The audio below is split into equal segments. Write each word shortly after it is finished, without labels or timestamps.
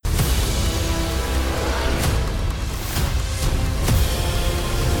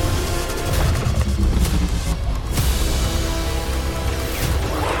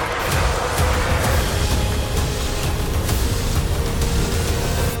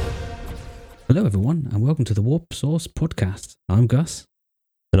Hello everyone and welcome to the Warp Source podcast. I'm Gus.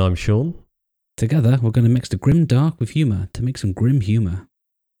 And I'm Sean. Together we're going to mix the grim dark with humour to make some grim humour.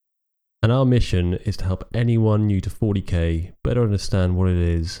 And our mission is to help anyone new to 40k better understand what it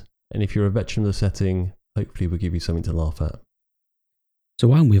is, and if you're a veteran of the setting, hopefully we'll give you something to laugh at.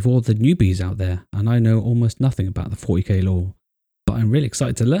 So I'm with all the newbies out there and I know almost nothing about the 40k lore, but I'm really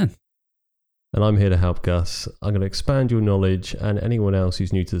excited to learn. And I'm here to help Gus. I'm going to expand your knowledge and anyone else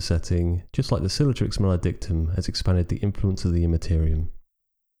who's new to the setting, just like the Silitrix Maledictum has expanded the influence of the Immaterium.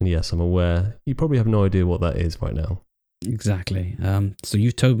 And yes, I'm aware, you probably have no idea what that is right now. Exactly. So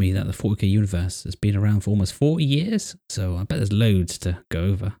you've told me that the 40k universe has been around for almost 40 years, so I bet there's loads to go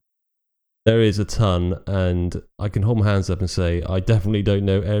over. There is a ton, and I can hold my hands up and say I definitely don't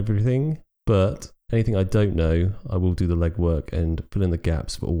know everything, but anything I don't know, I will do the legwork and fill in the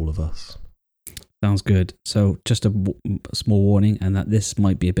gaps for all of us. Sounds good. So just a small warning, and that this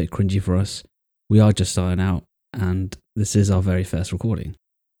might be a bit cringy for us. We are just starting out, and this is our very first recording.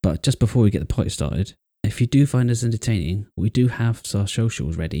 But just before we get the party started, if you do find us entertaining, we do have our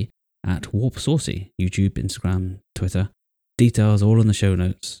socials ready at Warp Saucy, YouTube, Instagram, Twitter. Details all in the show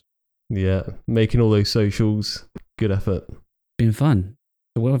notes. Yeah, making all those socials, good effort. Been fun.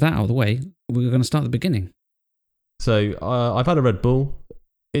 So with that out of the way, we're going to start at the beginning. So I've had a Red Bull.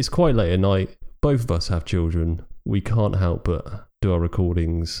 It's quite late at night. Both of us have children. We can't help but do our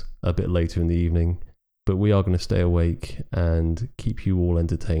recordings a bit later in the evening. But we are going to stay awake and keep you all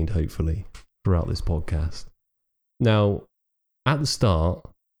entertained, hopefully, throughout this podcast. Now, at the start,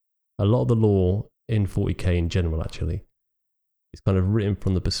 a lot of the lore in 40k in general, actually, is kind of written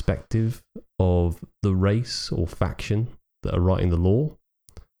from the perspective of the race or faction that are writing the lore.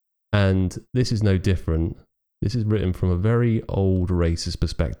 And this is no different. This is written from a very old race's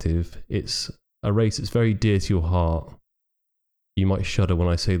perspective. It's a race that's very dear to your heart. You might shudder when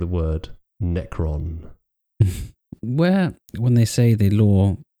I say the word Necron. When they say the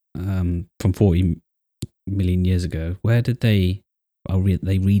lore from 40 million years ago, where did they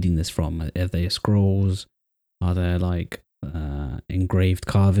reading this from? Are they scrolls? Are there like engraved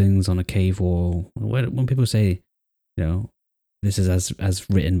carvings on a cave wall? When people say, you know, this is as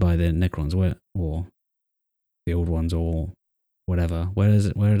written by the Necrons, or the old ones, or whatever, where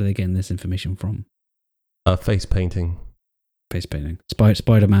are they getting this information from? Face painting. Face painting.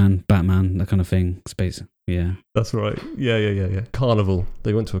 Spider-Man, Batman, that kind of thing. Space. Yeah. That's right. Yeah. Carnival.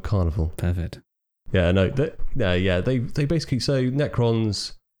 They went to a carnival. Perfect. Yeah, no. They basically, so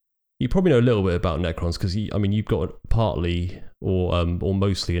Necrons, you probably know a little bit about Necrons because you've got partly or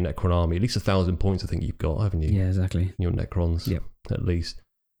mostly a Necron army. At least 1,000 points I think you've got, haven't you? Yeah, exactly. Your Necrons. Yep. At least.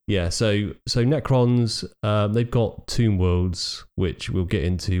 Yeah, so Necrons, they've got tomb worlds, which we'll get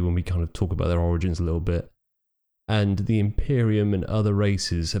into when we kind of talk about their origins a little bit. And the Imperium and other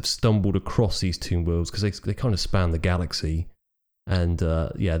races have stumbled across these tomb worlds because they kind of span the galaxy. And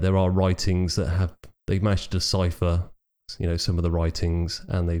there are writings that they've managed to decipher, some of the writings,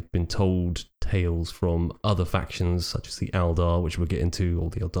 and they've been told tales from other factions such as the Eldar, which we'll get into, or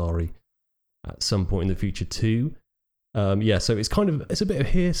the Eldari, at some point in the future too. So it's a bit of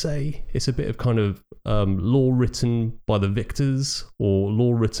hearsay. It's a bit of kind of lore written by the victors, or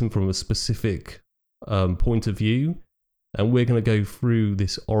lore written from a specific point of view, and we're going to go through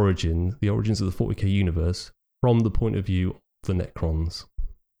the origins of the 40k universe from the point of view of the Necrons.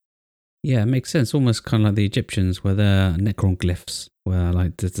 Yeah, it makes sense. Almost kind of like the Egyptians, where they're Necron glyphs, where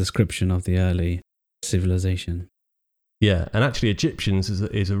like the description of the early civilization. Yeah, and actually Egyptians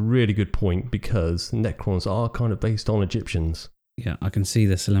is a really good point because Necrons are kind of based on Egyptians. Yeah, I can see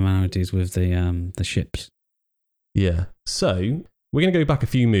the similarities with the ships. Yeah, so we're going to go back a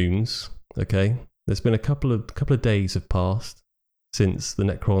few moons, okay? There's been a couple of days have passed since the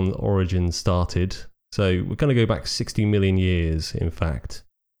Necron origin started. So we're going to go back 60 million years, in fact,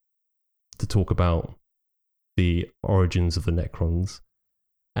 to talk about the origins of the Necrons.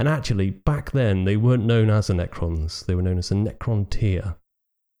 And actually, back then, they weren't known as the Necrons. They were known as the Necrontyr.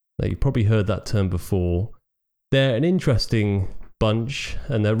 Now, you've probably heard that term before. They're an interesting bunch,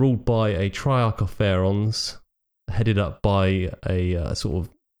 and they're ruled by a triarch of pharaohs, headed up by a sort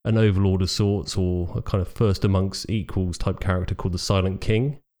of an overlord of sorts, or a kind of first amongst equals type character called the Silent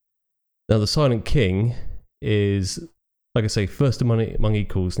King. Now, the Silent King is, like I say, first among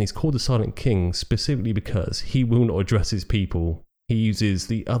equals, and he's called the Silent King specifically because he will not address his people. He uses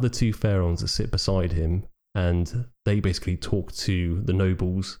the other two pharaohs that sit beside him, and they basically talk to the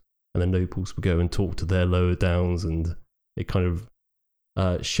nobles, and the nobles will go and talk to their lower downs, and it kind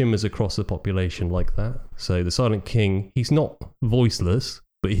of shimmers across the population like that. So the Silent King, he's not voiceless,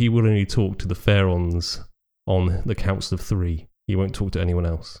 but he will only talk to the pharaohs on the Council of Three. He won't talk to anyone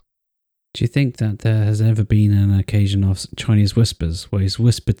else. Do you think that there has ever been an occasion of Chinese whispers where he's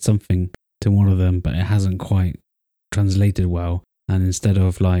whispered something to one of them, but it hasn't quite translated well, and instead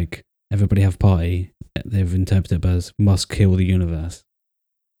of like everybody have party, they've interpreted it as must kill the universe?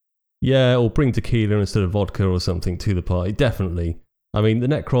 Yeah, or bring tequila instead of vodka or something to the party. Definitely. I mean, the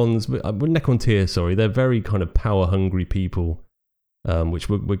Necron-Tyr, sorry, they're very kind of power-hungry people, which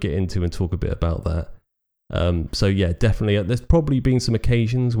we'll get into and talk a bit about that. So yeah, definitely. There's probably been some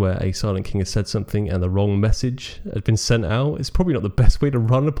occasions where a Silent King has said something and the wrong message has been sent out. It's probably not the best way to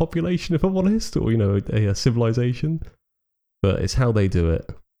run a population, if I'm honest, or a civilization. But it's how they do it.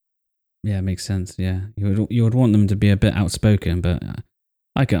 Yeah, it makes sense. Yeah, you would want them to be a bit outspoken, but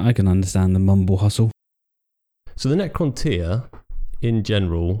I can understand the mumble hustle. So the Necron-Tyr, in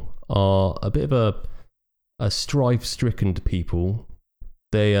general, are a bit of a strife-stricken people.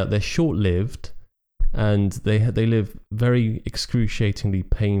 They're short-lived. And they live very excruciatingly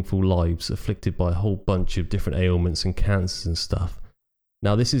painful lives, afflicted by a whole bunch of different ailments and cancers and stuff.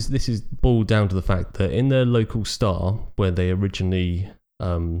 Now, this is boiled down to the fact that in their local star, where they originally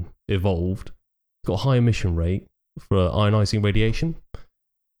evolved, it's got a high emission rate for ionizing radiation,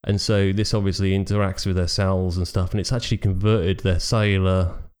 and so this obviously interacts with their cells and stuff, and it's actually converted their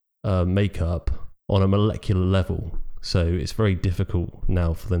cellular makeup on a molecular level. So it's very difficult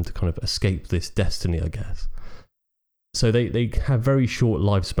now for them to kind of escape this destiny, I guess. So they have very short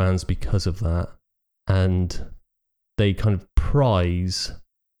lifespans because of that. And they kind of prize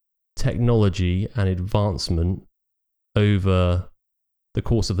technology and advancement over the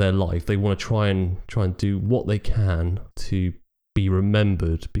course of their life. They want to try and do what they can to be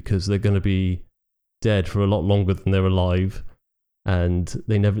remembered, because they're going to be dead for a lot longer than they're alive. And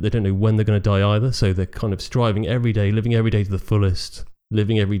they don't know when they're going to die either, so they're kind of striving every day, living every day to the fullest,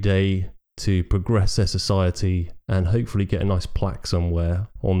 living every day to progress their society and hopefully get a nice plaque somewhere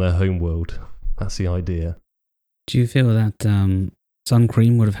on their home world. That's the idea. Do you feel that sun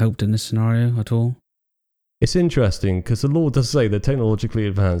cream would have helped in this scenario at all? It's interesting because the law does say they're technologically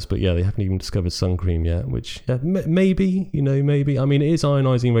advanced, but yeah, they haven't even discovered sun cream yet, which maybe. I mean, it is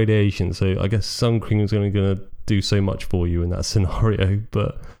ionizing radiation, so I guess sun cream is only going to do so much for you in that scenario.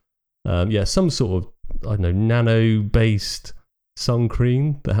 But yeah, some sort of, I don't know, nano-based sun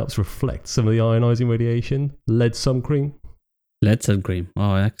cream that helps reflect some of the ionizing radiation. Lead sun cream. Lead sun cream.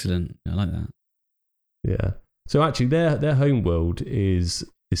 Oh, excellent. I like that. Yeah. So actually, their home world is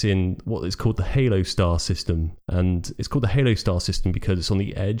in what is called the Halo star system, and it's called the Halo star system because it's on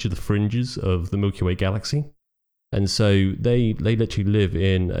the edge of the fringes of the Milky Way galaxy. And so they literally live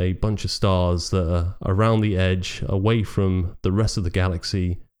in a bunch of stars that are around the edge, away from the rest of the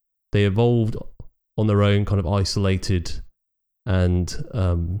galaxy. They evolved on their own, kind of isolated, and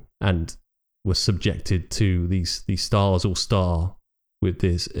were subjected to these stars all star with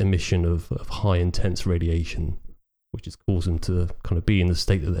this emission of high intense radiation, which has caused them to kind of be in the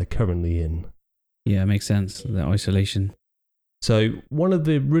state that they're currently in. Yeah, it makes sense, that isolation. So one of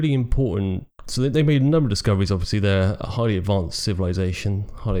the really important... So they made a number of discoveries. Obviously, they're a highly advanced civilization,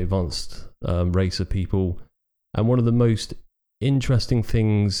 highly advanced race of people. And one of the most interesting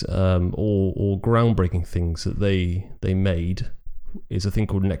things or groundbreaking things that they made is a thing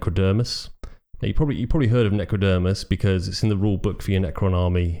called necrodermis. Now, you probably heard of necrodermis because it's in the rule book for your Necron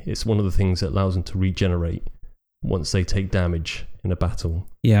army. It's one of the things that allows them to regenerate once they take damage in a battle.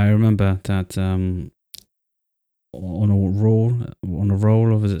 Yeah, I remember that on a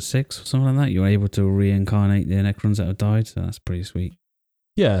roll of, is it 6 or something like that, you're able to reincarnate the Necrons that have died, so that's pretty sweet.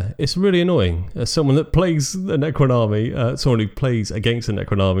 Yeah, it's really annoying. As someone that plays the Necron army, someone who plays against the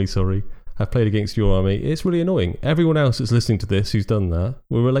Necron army, have played against your army, it's really annoying. Everyone else that's listening to this who's done that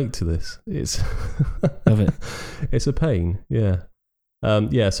will relate to this. It's love it. It's a pain, yeah.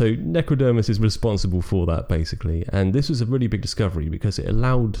 So necrodermis is responsible for that, basically. And this was a really big discovery because it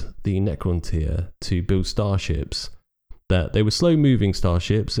allowed the Necron-Tyr to build starships that they were slow-moving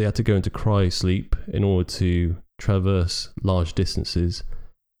starships. They had to go into cryosleep in order to traverse large distances.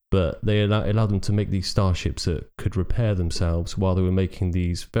 But they allowed them to make these starships that could repair themselves while they were making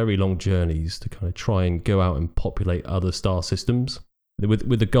these very long journeys to kind of try and go out and populate other star systems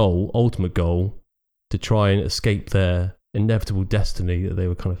with the ultimate goal, to try and escape their inevitable destiny that they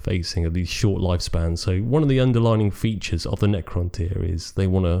were kind of facing of these short lifespans. So one of the underlining features of the Necron-Tyr is they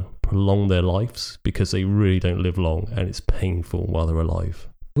want to prolong their lives because they really don't live long and it's painful while they're alive.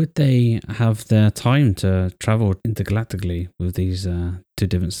 Would they have their time to travel intergalactically with these two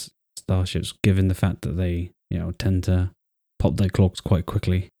different starships, given the fact that they tend to pop their clocks quite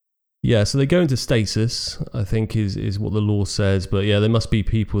quickly? Yeah, so they go into stasis, I think is what the law says. But yeah, there must be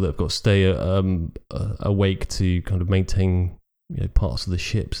people that have got to stay awake to kind of maintain parts of the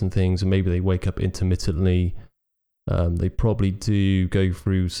ships and things, and maybe they wake up intermittently. They probably do go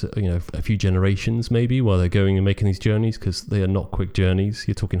through a few generations maybe while they're going and making these journeys, because they are not quick journeys.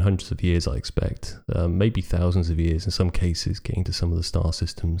 You're talking hundreds of years, I expect, maybe thousands of years in some cases, getting to some of the star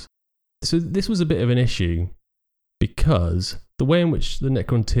systems. So this was a bit of an issue, because the way in which the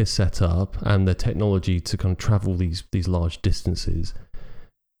Necrontyr set up and their technology to kind of travel these large distances,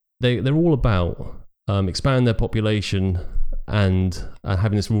 they're all about expanding their population and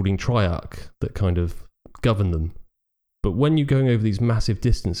having this ruling triarch that kind of govern them. But when you're going over these massive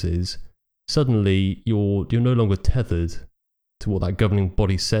distances, suddenly you're no longer tethered to what that governing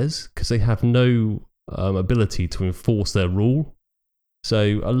body says, because they have no ability to enforce their rule.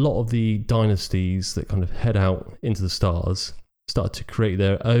 So a lot of the dynasties that kind of head out into the stars start to create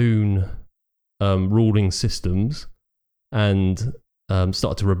their own ruling systems and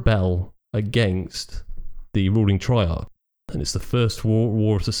start to rebel against the ruling triarch. And it's the first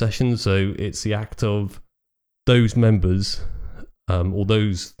war of secession, so it's the act of those members or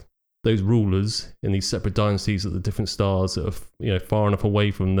those rulers in these separate dynasties at the different stars that are far enough away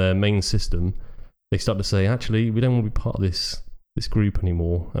from their main system. They start to say, actually, we don't want to be part of this group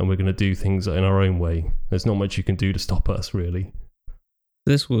anymore, and we're going to do things in our own way. There's not much you can do to stop us, really.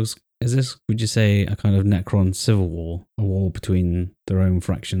 Is this, would you say, a kind of Necron civil war, a war between their own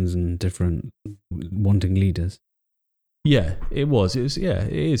fractions and different wanting leaders? Yeah, it was. It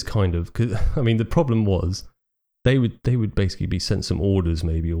is kind of, because I mean, the problem was they would basically be sent some orders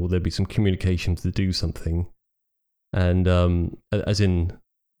maybe, or there'd be some communication to do something, and as in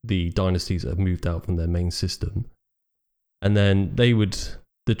the dynasties that have moved out from their main system, and then the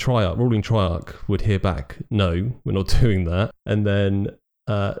ruling triarch would hear back, no, we're not doing that, and then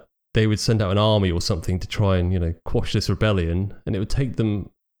they would send out an army or something to try and quash this rebellion, and it would take them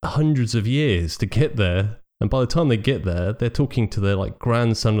hundreds of years to get there. And by the time they get there, they're talking to their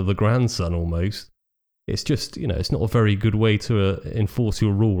grandson of the grandson almost. It's just, it's not a very good way to enforce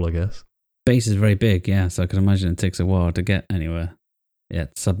your rule, I guess. Space is very big, yeah, so I can imagine it takes a while to get anywhere. Yeah,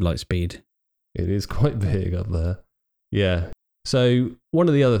 sub-light speed. It is quite big up there. Yeah. So one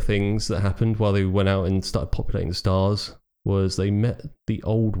of the other things that happened while they went out and started populating the stars was they met the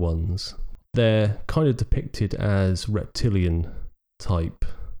Old Ones. They're kind of depicted as reptilian type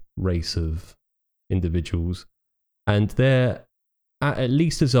race of individuals, and they're at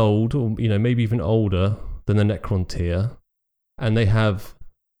least as old, or maybe even older than the Necrontyr, and they have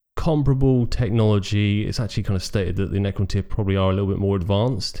comparable technology. It's actually kind of stated that the Necrontyr probably are a little bit more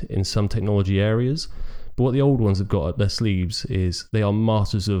advanced in some technology areas, but what the Old Ones have got up their sleeves is they are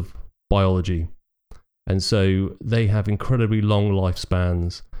masters of biology, and so they have incredibly long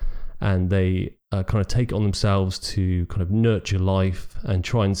lifespans, and they kind of take it on themselves to kind of nurture life and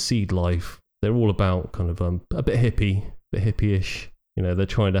try and seed life. They're all about kind of a bit hippie-ish. They're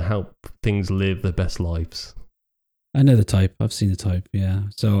trying to help things live their best lives. I know the type. I've seen the type, yeah.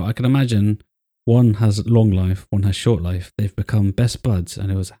 So I can imagine one has long life, one has short life. They've become best buds,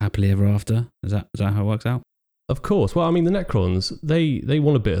 and it was happily ever after. Is that how it works out? Of course. Well, I mean, the Necrons, they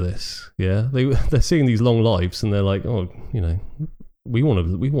want a bit of this, yeah. They're seeing these long lives, and they're like, oh, we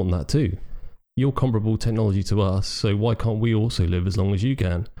want that too. You're comparable technology to us, so why can't we also live as long as you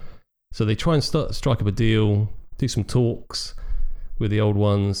can? So they try and strike up a deal, do some talks with the Old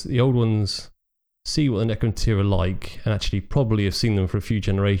Ones. The Old Ones see what the Necrontyr are like, and actually probably have seen them for a few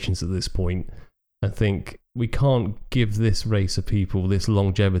generations at this point, and think, we can't give this race of people this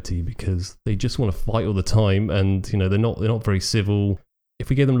longevity because they just want to fight all the time, and they're not very civil. If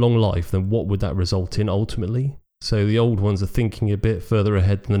we give them long life, then what would that result in ultimately? So the Old Ones are thinking a bit further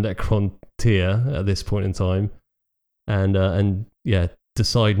ahead than the Necrontyr at this point in time, and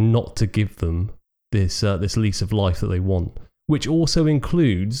decide not to give them this lease of life that they want, which also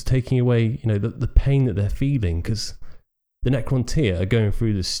includes taking away the pain that they're feeling, because the Necrontyr are going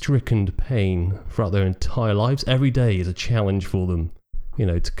through this stricken pain throughout their entire lives. Every day is a challenge for them,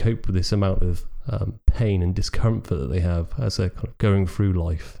 to cope with this amount of pain and discomfort that they have as they're kind of going through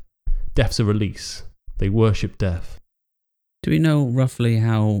life. Death's a release. They worship death. Do we know roughly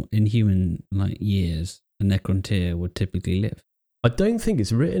how in human years a Necrontyr would typically live? I don't think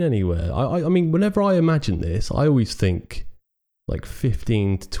it's written anywhere. I mean, whenever I imagine this, I always think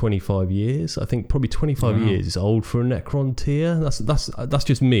 15 to 25 years. I think probably 25 years is old for a Necrontyr. That's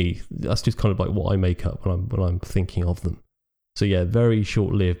just me. That's just kind of what I make up when I'm thinking of them. So yeah, very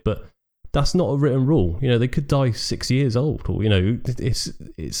short lived, but that's not a written rule. They could die 6 years old, or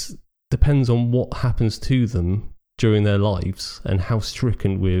it's depends on what happens to them during their lives and how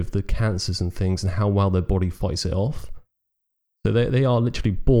stricken with the cancers and things and how well their body fights it off. So they are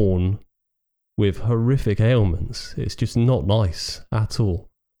literally born with horrific ailments. It's just not nice at all.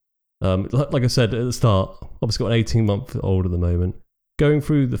 Like I said at the start, obviously got an 18-month-old at the moment. Going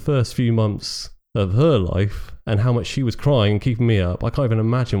through the first few months of her life and how much she was crying and keeping me up, I can't even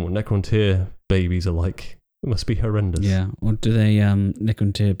imagine what Necrontyr babies are like. It must be horrendous. Yeah. Or do they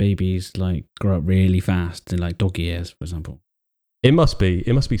Necrontyr babies like grow up really fast in like dog years, for example? It must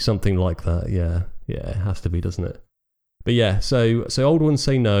be something like that. Yeah, it has to be, doesn't it? But yeah, so old ones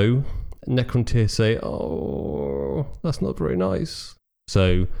say no. Necrontyr say, oh, that's not very nice.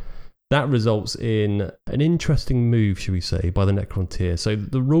 So that results in an interesting move, shall we say, by the Necrontyr. So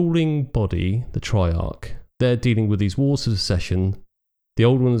the ruling body, the Triarch, they're dealing with these wars of secession. The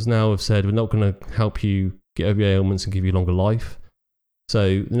old ones now have said, we're not going to help you get over your ailments and give you longer life.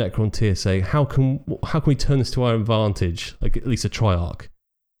 So the Necrontyr say, how can we turn this to our advantage? Like at least a Triarch.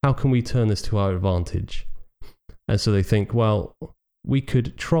 How can we turn this to our advantage? And so they think, well, we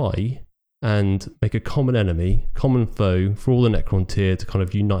could try and make a common enemy, common foe for all the Necrontyr to kind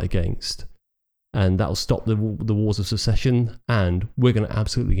of unite against. And that'll stop the wars of secession, and we're going to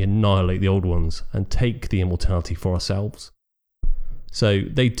absolutely annihilate the old ones and take the immortality for ourselves. So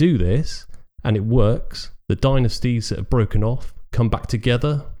they do this, and it works. The dynasties that have broken off come back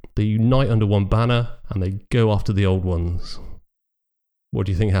together, they unite under one banner, and they go after the old ones. What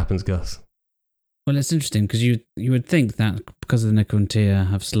do you think happens, Gus? Well, it's interesting because you would think that because the Necrontyr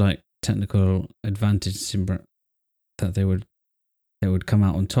have slight technical advantage, that they would come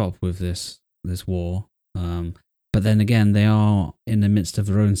out on top with this war. But then again, they are in the midst of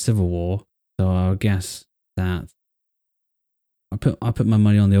their own civil war, so I would guess that I put my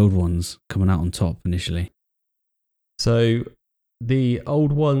money on the old ones coming out on top initially. So the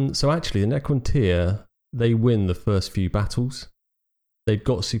old one, so actually the Necrontyr, they win the first few battles. They've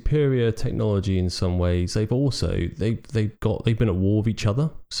got superior technology in some ways. They've also they've been at war with each other.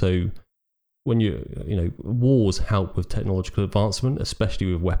 So when wars help with technological advancement,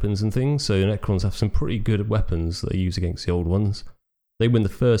 especially with weapons and things. So the Necrons have some pretty good weapons that they use against the old ones. They win the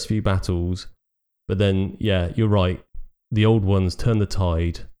first few battles, but then you're right. The old ones turn the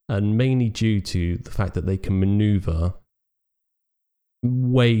tide, and mainly due to the fact that they can maneuver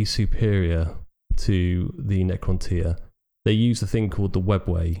way superior to the Necrontyr. They use a thing called the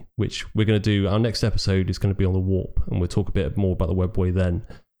webway, which we're going to do. Our next episode is going to be on the warp, and we'll talk a bit more about the webway then.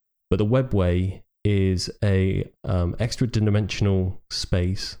 But the webway is a extra dimensional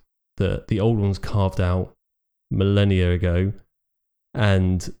space that the old ones carved out millennia ago,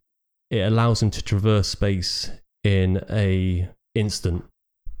 and it allows them to traverse space in a instant.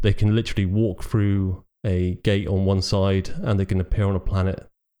 They can literally walk through a gate on one side, and they can appear on a planet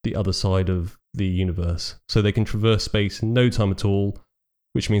the other side of the universe. So they can traverse space in no time at all,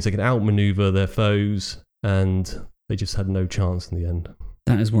 which means they can outmaneuver their foes, and they just had no chance in the end.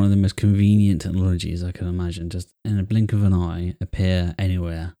 That is one of the most convenient technologies I can imagine. Just in a blink of an eye, appear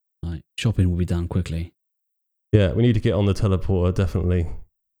anywhere. Like shopping will be done quickly. Yeah, we need to get on the teleporter, definitely.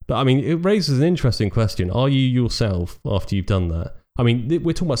 But I mean, it raises an interesting question. Are you yourself after you've done that? I mean,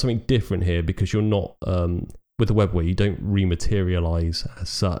 we're talking about something different here because you're not, with the webway, you don't rematerialize as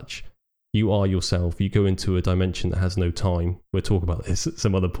such. You are yourself. You go into a dimension that has no time. We'll talk about this at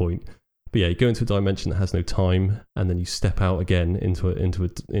some other point. But yeah, you go into a dimension that has no time, and then you step out again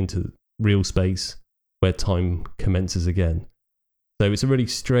into real space where time commences again. So it's a really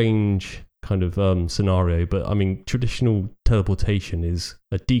strange kind of scenario. But I mean, traditional teleportation is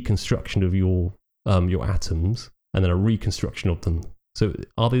a deconstruction of your atoms and then a reconstruction of them. So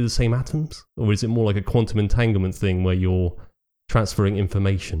are they the same atoms, or is it more like a quantum entanglement thing where you're transferring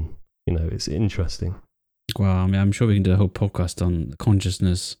information? It's interesting. Well, I mean, I'm sure we can do a whole podcast on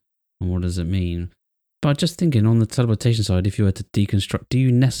consciousness and what does it mean. But just thinking on the teleportation side, if you were to deconstruct, do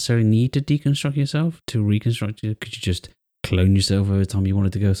you necessarily need to deconstruct yourself to reconstruct you? Could you just clone yourself every time you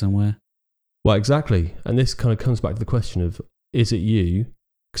wanted to go somewhere? Well, exactly. And this kind of comes back to the question of, is it you?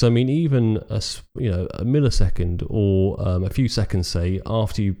 Because I mean, even a millisecond or a few seconds, say,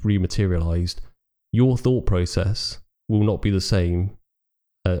 after you've rematerialized, your thought process will not be the same,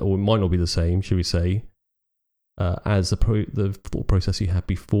 or it might not be the same, should we say, as the thought process you had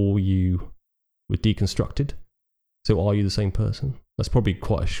before you were deconstructed. So are you the same person? That's probably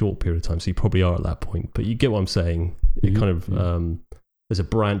quite a short period of time, so you probably are at that point. But you get what I'm saying. It kind of, there's a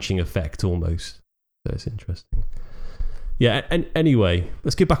branching effect almost. So it's interesting. Yeah, and anyway,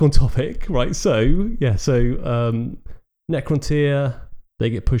 let's get back on topic, right? So Necrontyr, they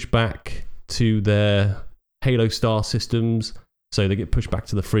get pushed back to their Halo star systems, so they get pushed back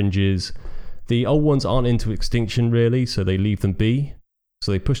to the fringes. The old ones aren't into extinction, really, so they leave them be.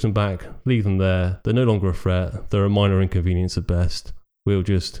 So they push them back, leave them there. They're no longer a threat. They're a minor inconvenience at best. We'll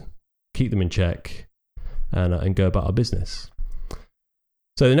just keep them in check, and go about our business.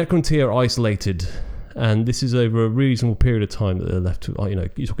 So the Necrontyr are isolated, and this is over a reasonable period of time that they're left to,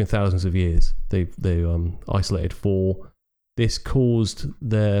 you're talking thousands of years. They isolated for. This caused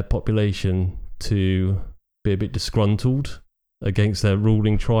their population to be a bit disgruntled against their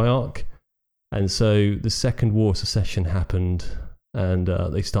ruling triarch. And so the Second War of Secession happened, and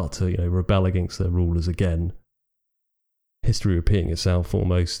they start to rebel against their rulers again. History repeating itself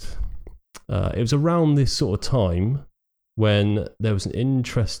almost. It was around this sort of time when there was an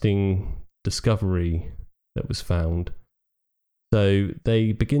interesting discovery that was found. So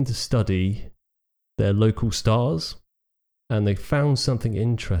they begin to study their local stars, and they found something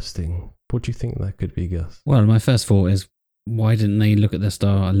interesting. What do you think that could be, Gus? Well, my first thought is, why didn't they look at the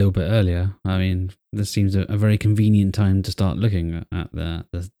star a little bit earlier? I mean, this seems a very convenient time to start looking at the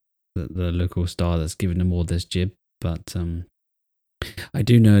local star that's given them all this jib. But I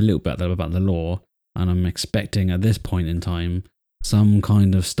do know a little bit about the lore, and I'm expecting at this point in time some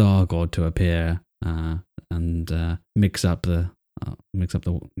kind of star god to appear and mix up the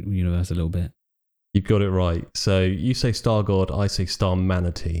universe a little bit. You've got it right. So you say star god, I say star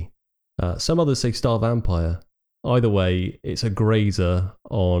manatee. Some others say star vampire. Either way, it's a grazer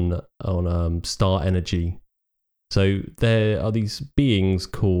on star energy. So there are these beings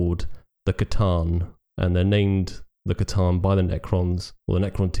called the Catan, and they're named the Catan by the Necrons, or the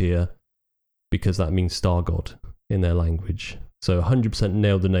Necrontyr, because that means star god in their language. So 100%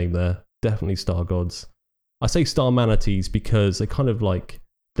 nailed the name there. Definitely star gods. I say star manatees because they kind of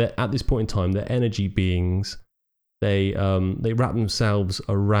they're at this point in time, they're energy beings. They wrap themselves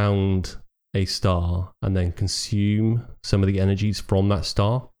around a star and then consume some of the energies from that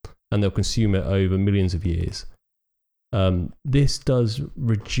star, and they'll consume it over millions of years. This does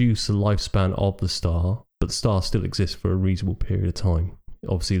reduce the lifespan of the star, but the star still exists for a reasonable period of time.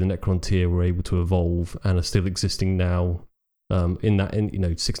 Obviously, the Necrontyr were able to evolve and are still existing now.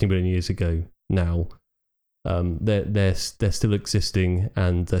 60 million years ago now, they're still existing,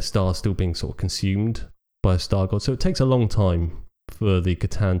 and their star still being sort of consumed by a star god. So it takes a long time for the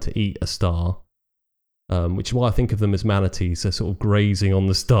Catan to eat a star, which is why I think of them as manatees. They're sort of grazing on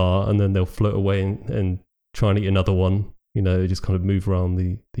the star, and then they'll float away and try and eat another one. They just kind of move around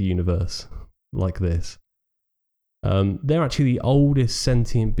the universe like this. They're actually the oldest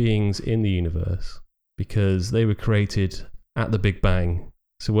sentient beings in the universe because they were created at the Big Bang.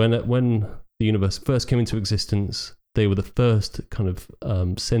 So when the universe first came into existence, they were the first kind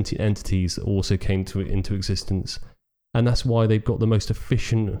of sentient entities that also came into existence. And that's why they've got the most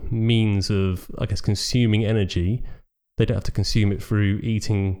efficient means of, I guess, consuming energy. They don't have to consume it through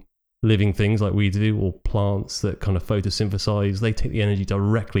eating living things like we do, or plants that kind of photosynthesize. They take the energy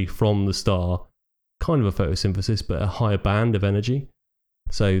directly from the star, kind of a photosynthesis, but a higher band of energy.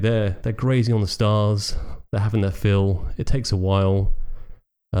 So they're grazing on the stars. They're having their fill. It takes a while,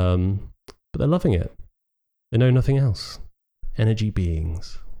 but they're loving it. They know nothing else. Energy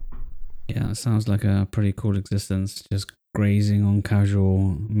beings. Yeah, it sounds like a pretty cool existence, just grazing on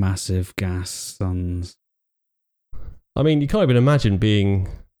casual, massive gas suns. I mean, you can't even imagine being...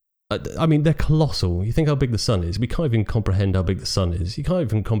 they're colossal. You think how big the sun is. We can't even comprehend how big the sun is. You can't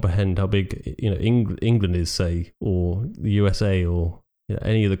even comprehend how big England is, say, or the USA, or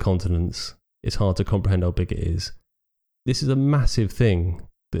any of the continents. It's hard to comprehend how big it is. This is a massive thing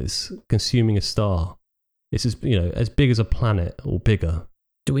that's consuming a star. It's as big as a planet or bigger.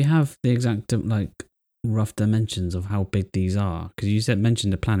 Do we have the exact rough dimensions of how big these are? Because you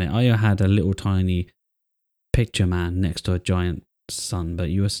mentioned a planet. I had a little tiny picture man next to a giant sun,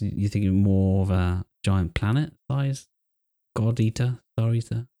 but you thinking more of a giant planet size god eater, star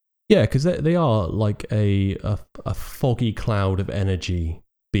eater? Yeah, because they are like a foggy cloud of energy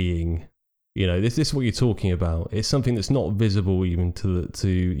being. This is what you're talking about. It's something that's not visible even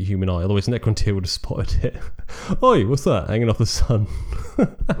to human eye. Otherwise, Necrontyr would have spotted it. Oi, what's that hanging off the sun?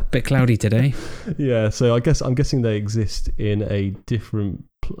 Bit cloudy today. Yeah, so I'm guessing they exist in a different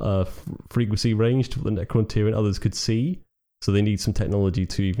frequency range to what the Necrontyr and others could see. So they need some technology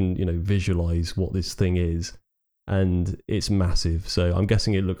to even visualize what this thing is, and it's massive. So I'm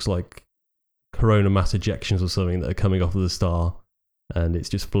guessing it looks like corona mass ejections or something that are coming off of the star. And it's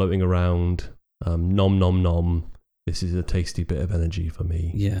just floating around. Nom, nom, nom. This is a tasty bit of energy for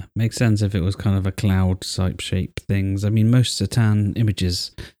me. Yeah, makes sense if it was kind of a cloud-type shaped things. I mean, most Satan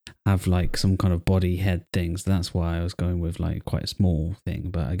images have some kind of body head things. That's why I was going with quite a small thing.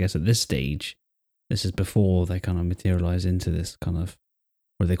 But I guess at this stage, this is before they kind of materialize into this kind of,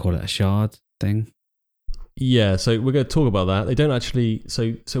 what do they call it, a shard thing? Yeah, so we're going to talk about that. They don't actually...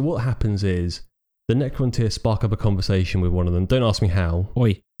 So what happens is, the Necrontyr spark up a conversation with one of them. Don't ask me how.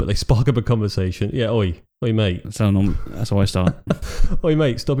 Oi. But they spark up a conversation. Yeah, oi. Oi, mate. That's how I start. Oi,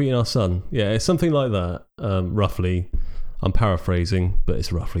 mate, stop eating our son. Yeah, it's something like that, roughly. I'm paraphrasing, but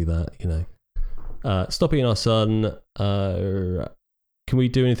it's roughly that, you know. Stop eating our son. Can we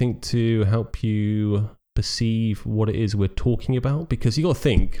do anything to help you perceive what it is we're talking about? Because you got to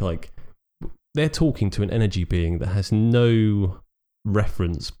think, like, they're talking to an energy being that has no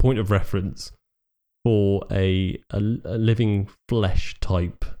point of reference for a living flesh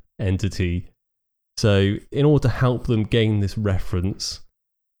type entity. So in order to help them gain this reference,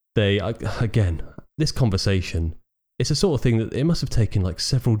 this conversation, it's a sort of thing that it must have taken like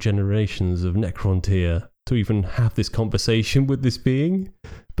several generations of Necrontyr to even have this conversation with this being.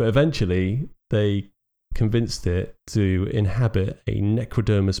 But eventually they convinced it to inhabit a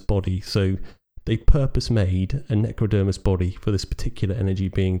necrodermis body. So they purpose-made a necrodermis body for this particular energy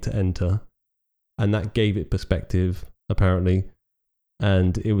being to enter. And that gave it perspective, apparently.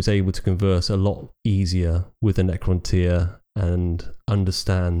 And it was able to converse a lot easier with the Necrontyr and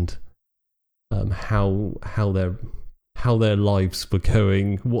understand how their lives were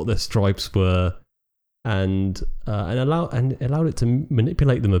going, what their stripes were, and allowed it to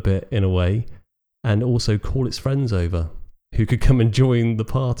manipulate them a bit in a way, and also call its friends over who could come and join the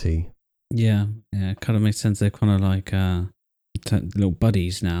party. Yeah, it kind of makes sense. They're kind of like little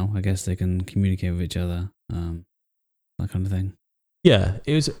buddies now. I guess they can communicate with each other, that kind of thing. Yeah,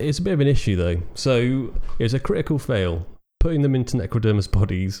 it's a bit of an issue though. So it was a critical fail. Putting them into necrodermis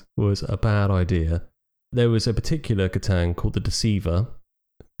bodies was a bad idea. There was a particular Catan called the Deceiver,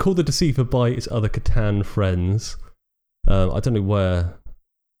 by its other Catan friends. I don't know where.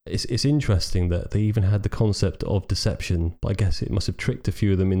 It's interesting that they even had the concept of deception, but I guess it must have tricked a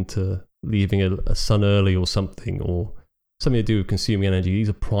few of them into leaving a son early or something to do with consuming energy. These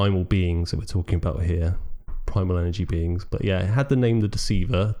are primal beings that we're talking about here. Primal energy beings. But yeah, it had the name the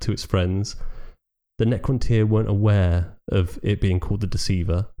Deceiver to its friends. The Necrontyr weren't aware of it being called the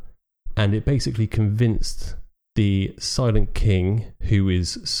Deceiver, and it basically convinced the Silent King, who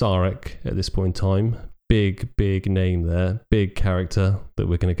is Sarek at this point in time, big name there, big character that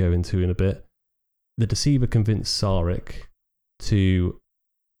we're going to go into in a bit. The Deceiver convinced Sarek to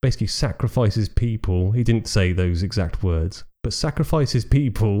basically sacrifice his people. He didn't say those exact words, but sacrifice his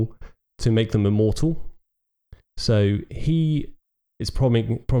people to make them immortal. So he is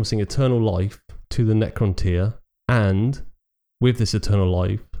promising eternal life to the Necrontyr, and with this eternal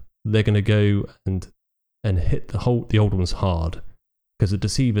life, they're going to go and hit the Old Ones hard. Because the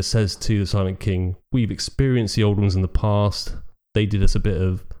Deceiver says to the Silent King, we've experienced the Old Ones in the past. They did us a bit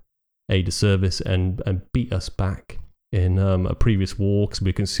of a disservice and beat us back in a previous war because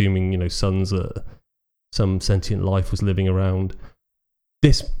we're consuming, suns that some sentient life was living around.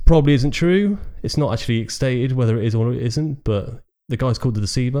 This probably isn't true. It's not actually stated whether it is or it isn't, but the guy's called the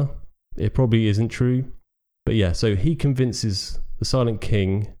Deceiver. It probably isn't true. But yeah, so he convinces the Silent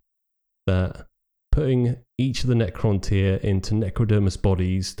King that putting each of the Necrontyr into necrodermis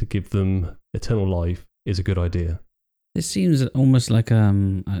bodies to give them eternal life is a good idea. It seems almost like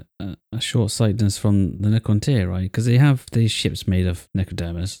a short-sightedness from the Necrontyr, right? Because they have these ships made of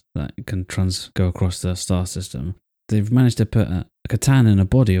necrodermis that can go across the star system. They've managed to put a Catan in a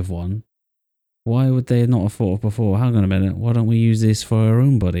body of one. Why would they not have thought of before? Hang on a minute, why don't we use this for our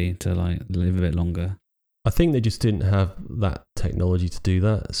own body to live a bit longer? I think they just didn't have that technology to do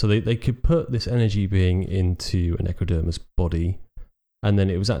that. So they could put this energy being into an necrodermis body, and then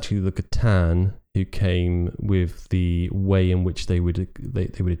it was actually the Catan who came with the way in which they would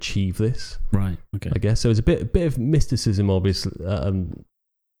achieve this. Right. Okay. I guess so. It's a bit of mysticism, obviously.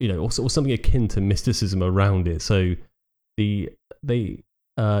 Or something akin to mysticism around it. So the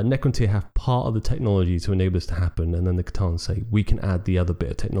Necrontyr have part of the technology to enable this to happen, and then the Catan say we can add the other bit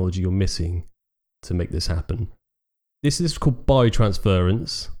of technology you're missing to make this happen. This is called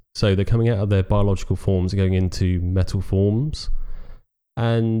biotransference. So they're coming out of their biological forms and going into metal forms.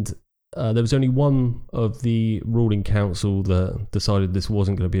 And there was only one of the ruling council that decided this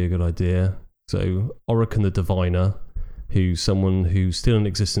wasn't going to be a good idea. So Orican the Diviner, who's someone who's still in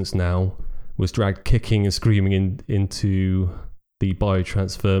existence now, was dragged kicking and screaming into the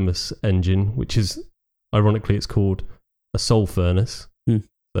biotransfermus engine, which is, ironically, it's called a soul furnace.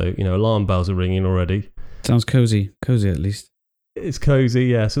 So, alarm bells are ringing already. Sounds cozy at least. It's cozy,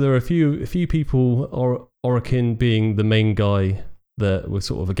 yeah. So there are a few people, Orican being the main guy, that were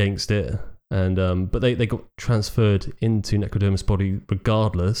sort of against it, and but they got transferred into necrodermis body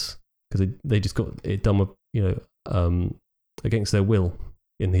regardless, because they just got it done with against their will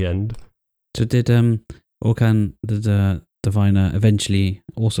in the end. So did Orcan, did Diviner eventually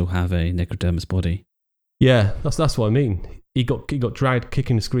also have a necrodermis body? Yeah, that's what I mean. He got dragged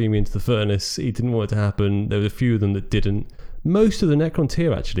kicking and screaming into the furnace. He didn't want it to happen. There were a few of them that didn't. Most of the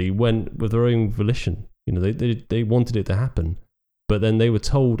Necrontyr actually went with their own volition. You know, they wanted it to happen, but then they were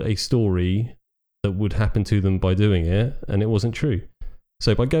told a story that would happen to them by doing it, and it wasn't true.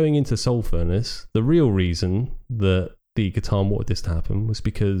 So by going into Soul Furnace, the real reason that the Catan wanted this to happen was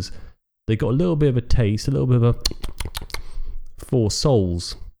because they got a little bit of a taste, a little bit of a for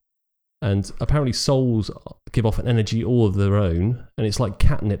souls. And apparently souls give off an energy all of their own, and it's like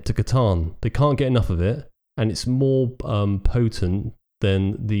catnip to Catan. They can't get enough of it, and it's more potent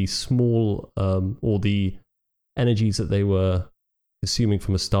than the small or the energies that they were consuming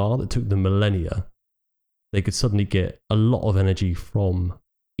from a star that took them millennia. They could suddenly get a lot of energy from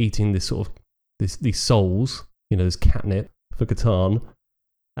eating this sort of these souls, you know, this catnip for Catan.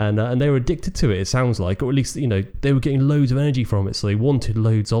 And they were addicted to it, it sounds like, or at least, you know, they were getting loads of energy from it, so they wanted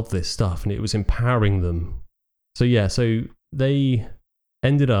loads of this stuff, and it was empowering them. So yeah, so they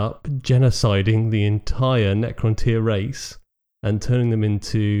ended up genociding the entire Necrontyr race and turning them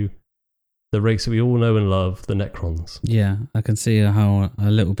into the race that we all know and love, the Necrons. Yeah, I can see how a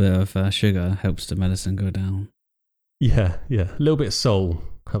little bit of sugar helps the medicine go down. Yeah, a little bit of soul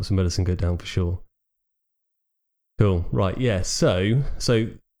helps the medicine go down for sure. Cool, right, yeah, so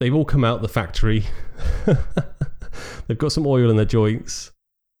they've all come out the factory. They've got some oil in their joints,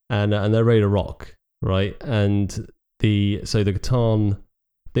 and they're ready to rock, right? And the Catan,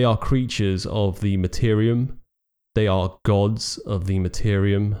 they are creatures of the Materium. They are gods of the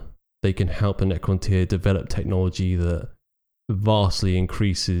Materium. They can help the Necrontyr develop technology that vastly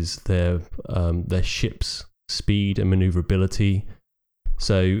increases their ships' speed and maneuverability.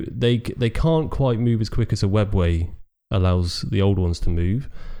 So they can't quite move as quick as a webway allows the old ones to move,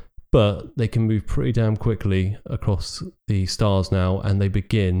 but they can move pretty damn quickly across the stars now, and they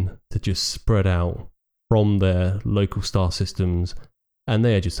begin to just spread out from their local star systems, and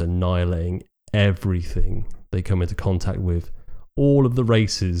they are just annihilating everything they come into contact with. All of the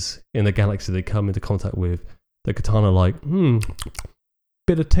races in the galaxy they come into contact with, the Catan are like,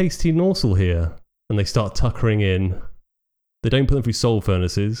 bit of tasty morsel here, and they start tuckering in. They don't put them through soul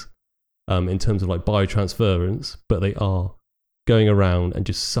furnaces in terms of like biotransference, but they are going around and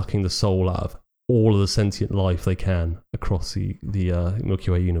just sucking the soul out of all of the sentient life they can across the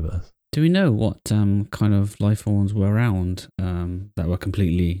Milky Way universe. Do we know what kind of life forms were around that were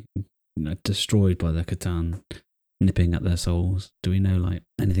completely destroyed by the Catan nipping at their souls? Do we know like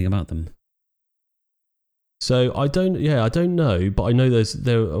anything about them? So I don't know, but I know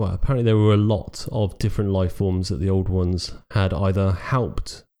apparently there were a lot of different life forms that the old ones had either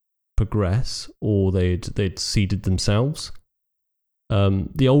helped progress or they'd seeded themselves.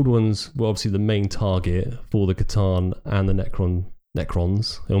 The old ones were obviously the main target for the Catan and the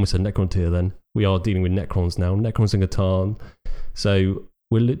Necrons. I almost said Necrontyr then. We are dealing with Necrons now. Necrons and Catan. So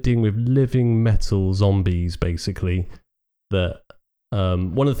we're dealing with living metal zombies, basically. That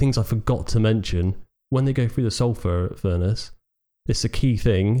one of the things I forgot to mention, when they go through the soul furnace, it's a key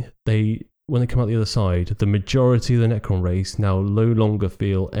thing. When they come out the other side, the majority of the Necron race now no longer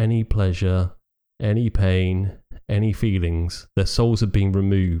feel any pleasure, any pain, any feelings. Their souls are being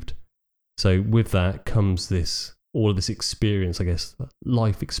removed. So with that comes all of this experience, I guess,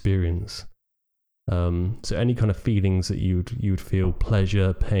 life experience. So any kind of feelings that you would feel,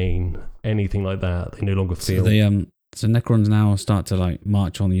 pleasure, pain, anything like that, they no longer feel. So Necrons now start to like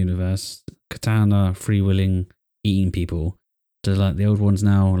march on the universe. Catan are free-willing, eating people. Do like the old ones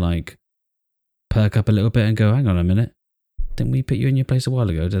now like perk up a little bit and go, hang on a minute, didn't we put you in your place a while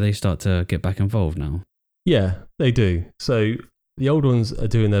ago? Do they start to get back involved now? Yeah, they do. So the old ones are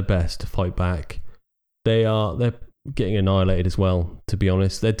doing their best to fight back. They're getting annihilated as well, to be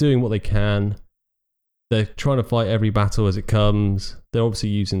honest. They're doing what they can. They're trying to fight every battle as it comes. They're obviously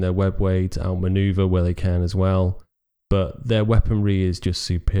using their webway to outmaneuver where they can as well. But their weaponry is just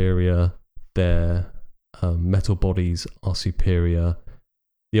superior. Their metal bodies are superior.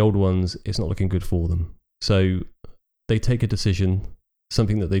 The old ones, it's not looking good for them. So they take a decision,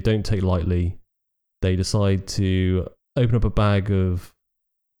 something that they don't take lightly. They decide to open up a bag of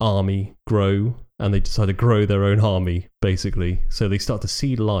army, grow, and they decide to grow their own army, basically. So they start to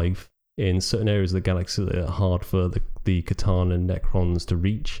seed life in certain areas of the galaxy that are hard for the Catan and Necrons to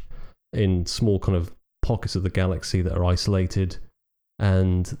reach, in small kind of pockets of the galaxy that are isolated.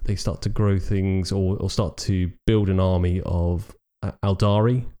 And they start to grow things or start to build an army of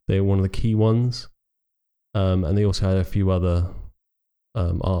Aldari. They're one of the key ones. And they also had a few other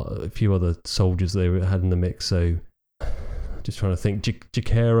soldiers they had in the mix. So Just trying to think.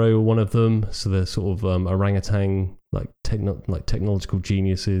 Jakero are one of them. So they're sort of orangutan, like technological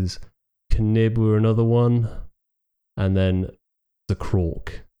geniuses. Knib were another one. And then the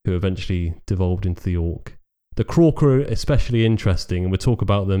Krork, who eventually devolved into the Orc. The Krork are especially interesting, and we'll talk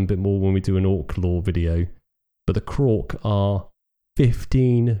about them a bit more when we do an Orc lore video. But the Krork are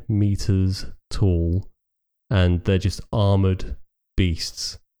 15 meters tall, and they're just armored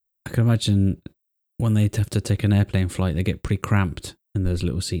beasts. I can imagine when they have to take an airplane flight, they get pretty cramped in those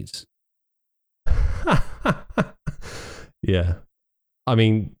little seats. Yeah. I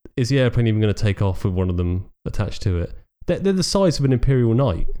mean, is the airplane even going to take off with one of them attached to it? They're the size of an Imperial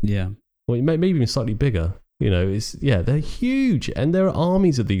Knight. Yeah. Well, maybe even slightly bigger. You know, they're huge, and there are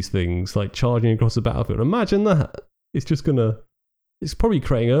armies of these things like charging across the battlefield. Imagine that. It's probably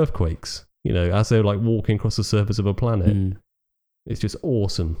creating earthquakes, you know, as they're like walking across the surface of a planet. It's just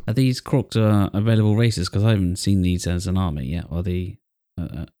awesome. Are these Krorks available races? Because I haven't seen these as an army yet. Are they?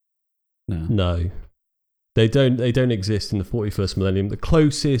 No. No, they don't exist in the 41st millennium. The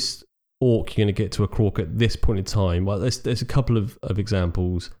closest Orc you're going to get to a Krork at this point in time. Well, there's a couple of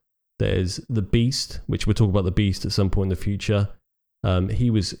examples. There's the Beast, which we'll talk about the Beast at some point in the future.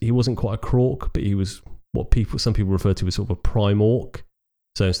 He wasn't quite a Krork, but he was what some people refer to as sort of a prime Orc.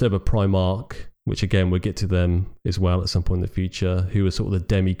 So instead of a Primarch, which again we'll get to them as well at some point in the future, who are sort of the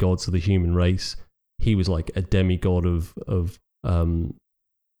demigods of the human race, he was like a demigod of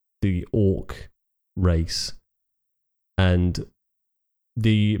the Orc race. And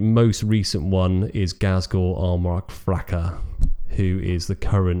the most recent one is Ghazghkull Armagh Fracka, who is the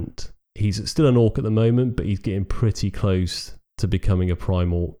current. He's still an Orc at the moment, but he's getting pretty close to becoming a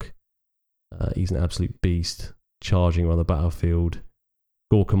prime Orc. He's an absolute beast, charging around the battlefield.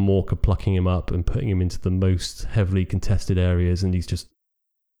 Gork and Mork are plucking him up and putting him into the most heavily contested areas, and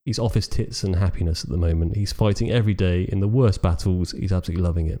he's off his tits and happiness at the moment. He's fighting every day in the worst battles. He's absolutely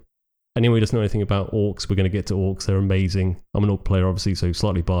loving it. Anyone who doesn't know anything about Orcs, we're going to get to Orcs. They're amazing. I'm an Orc player, obviously, so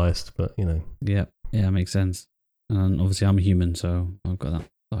slightly biased, but you know. Yeah, makes sense. And obviously I'm a human, so I've got that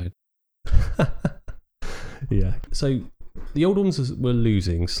side. Yeah. So the old ones were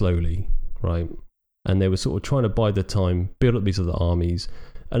losing slowly, right? And they were sort of trying to bide their time, build up these other armies.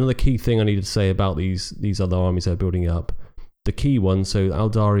 Another key thing I needed to say about these other armies they're building up, the key ones, so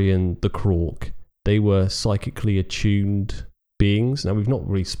Aldari and the Krork, they were psychically attuned beings. Now, we've not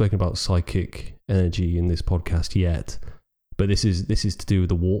really spoken about psychic energy in this podcast yet, but this is to do with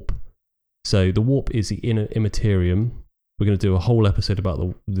the warp. So the warp is the inner immaterium. We're going to do a whole episode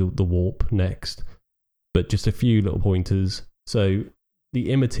about the warp next, but just a few little pointers. So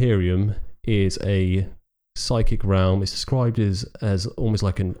the immaterium is a psychic realm. It's described as almost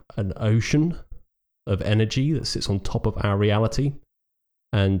like an ocean of energy that sits on top of our reality.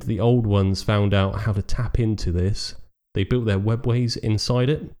 And the old ones found out how to tap into this. They built their webways inside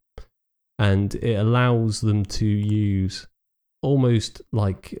it, and it allows them to use almost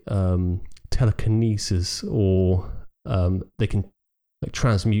like telekinesis, or they can like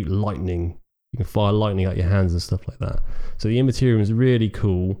transmute lightning. You can fire lightning out your hands and stuff like that. So the immaterium is really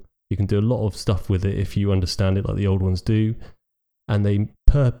cool. You can do a lot of stuff with it if you understand it like the old ones do. And they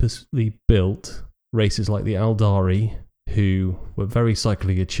purposely built races like the Aldari, who were very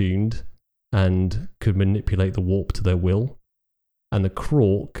psychically attuned and could manipulate the warp to their will. And the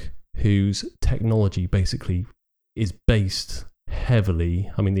Krork, whose technology basically is based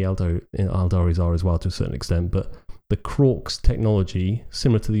heavily, I mean the Aldaris are as well to a certain extent, but the Krork's technology,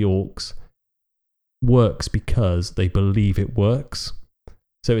 similar to the Orcs, works because they believe it works.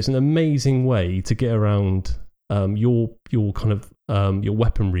 So it's an amazing way to get around your kind of your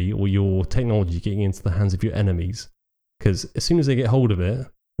weaponry or your technology getting into the hands of your enemies. Because as soon as they get hold of it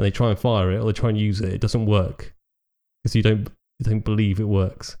and they try and fire it or they try and use it, it doesn't work because you don't believe it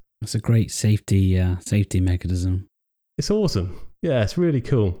works. It's a great safety mechanism. It's awesome. Yeah, it's really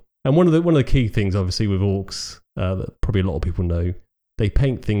cool. And one of the key things, obviously, with Orcs that probably a lot of people know, they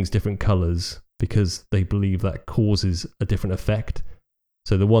paint things different colours because they believe that causes a different effect.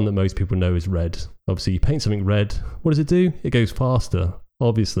 So the one that most people know is red. Obviously, you paint something red. What does it do? It goes faster,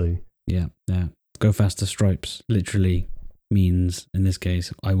 obviously. Yeah. Go faster stripes literally means, in this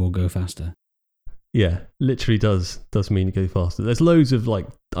case, I will go faster. Yeah, literally does mean you go faster. There's loads of, like,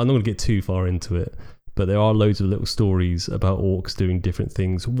 I'm not going to get too far into it, but there are loads of little stories about Orcs doing different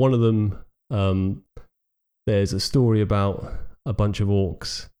things. One of them, there's a story about a bunch of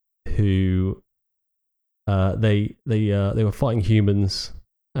Orcs who they were fighting humans,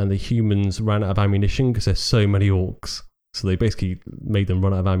 and the humans ran out of ammunition because there's so many Orcs. So they basically made them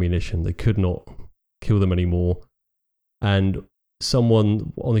run out of ammunition. They could not kill them anymore. And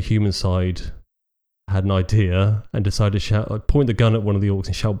someone on the human side had an idea and decided to shout, point the gun at one of the orcs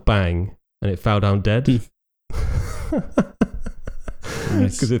and shout bang, and it fell down dead.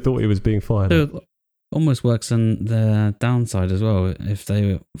 Because they thought it was being fired. So it almost works on the downside as well. If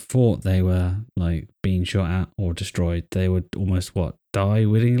they thought they were like being shot at or destroyed, they would almost die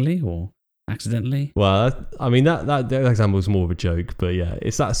willingly or accidentally. Well, I mean that example was more of a joke, but yeah,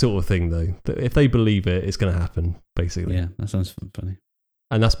 it's that sort of thing though. That if they believe it, it's going to happen basically. Yeah, that sounds funny.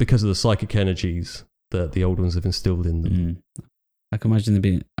 And that's because of the psychic energies that the old ones have instilled in them. I can imagine them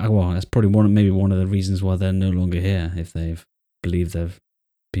being. Well, that's probably one of the reasons why they're no longer here. If they've believed they've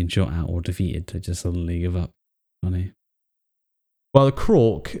been shot at or defeated, they just suddenly give up. Funny. Well, the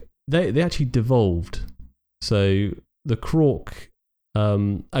Krork, they actually devolved. So the Krork,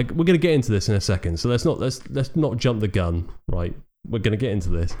 we're going to get into this in a second. So let's not jump the gun, right? We're going to get into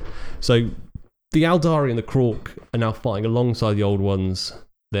this. So the Aldari and the Krork are now fighting alongside the old ones.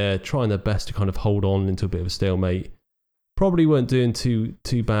 They're trying their best to kind of hold on into a bit of a stalemate. Probably weren't doing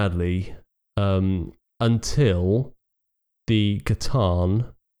too badly until the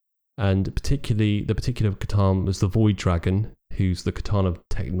Catan, and particularly the particular Catan was the Void Dragon, who's the Catan of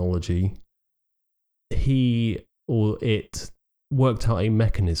technology. He or it worked out a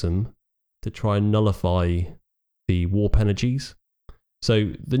mechanism to try and nullify the warp energies.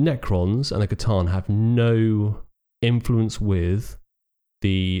 So the Necrons and the Catan have no influence with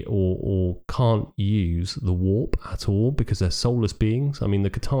or can't use the warp at all because they're soulless beings. I mean,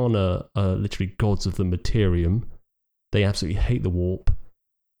 the Catan are literally gods of the materium. They absolutely hate the warp.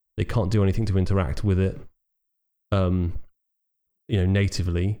 They can't do anything to interact with it,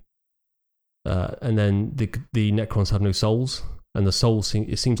 natively. And then the Necrons have no souls, and the soul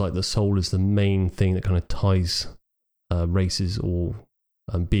it seems like the soul is the main thing that kind of ties races or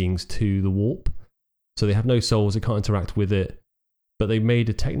beings to the warp. So they have no souls. They can't interact with it. But they made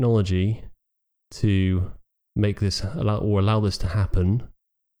a technology to make this allow this to happen,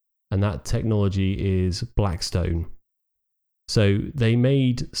 and that technology is Blackstone. So they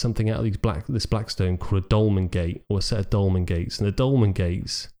made something out of this Blackstone called a Dolmen Gate, or a set of Dolmen Gates, and the Dolmen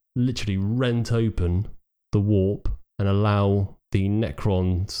Gates literally rent open the warp and allow the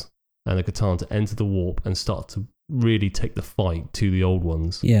Necrons and the Catan to enter the warp and start to really take the fight to the old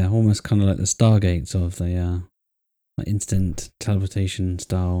ones. Yeah, almost kind of like the Stargates of the instant teleportation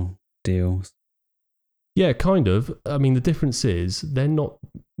style deals. Yeah, kind of. I mean, the difference is they're not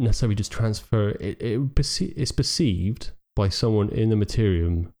necessarily just transfer. It's perceived by someone in the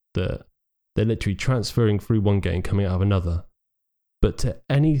materium that they're literally transferring through one gate and coming out of another. But to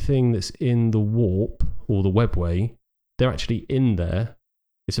anything that's in the warp or the webway, they're actually in there.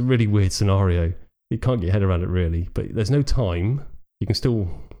 It's a really weird scenario. You can't get your head around it really, but there's no time. You can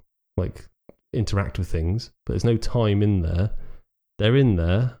still interact with things, but there's no time in there. They're in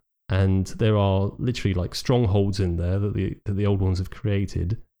there, and there are literally strongholds in there that the old ones have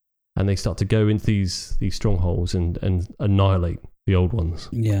created, and they start to go into these strongholds and annihilate the old ones.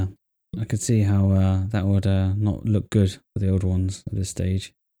 Yeah, I could see how that would not look good for the old ones at this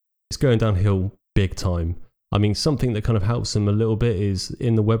stage. It's going downhill big time. I mean, something that kind of helps them a little bit is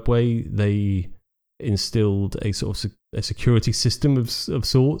in the webway they instilled a sort of a security system of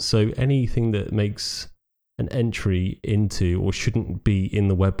sorts. So anything that makes an entry into or shouldn't be in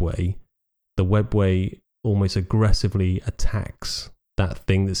the webway almost aggressively attacks that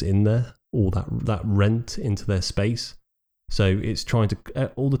thing that's in there, or that rent into their space. So it's trying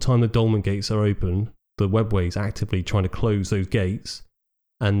to, all the time the Dolmen Gates are open, the webway is actively trying to close those gates,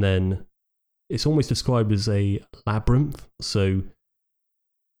 and then it's almost described as a labyrinth. So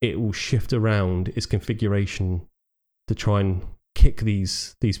it will shift around its configuration to try and kick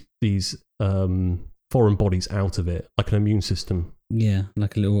these foreign bodies out of it, like an immune system. Yeah,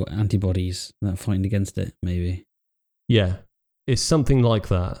 like a little antibodies that are fighting against it, maybe. Yeah, it's something like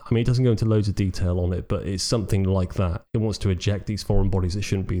that. I mean, it doesn't go into loads of detail on it, but it's something like that. It wants to eject these foreign bodies that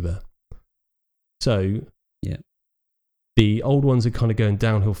shouldn't be there. So, yeah, the old ones are kind of going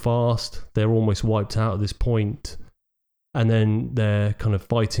downhill fast. They're almost wiped out at this point. And then they're kind of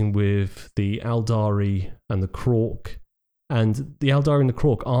fighting with the Aldari and the Krork. And the Aldari and the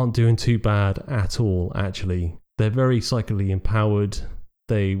Krork aren't doing too bad at all, actually. They're very psychically empowered.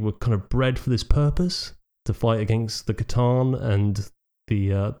 They were kind of bred for this purpose, to fight against the Catan and the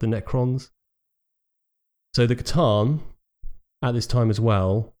Necrons. So the Catan, at this time as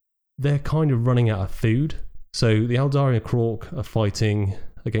well, they're kind of running out of food. So the Aldari and Krork are fighting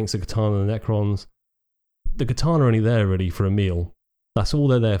against the Catan and the Necrons. The Catan are only there really for a meal. That's all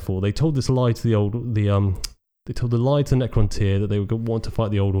they're there for. They told this lie to they told the lie to the Necron tier that they would want to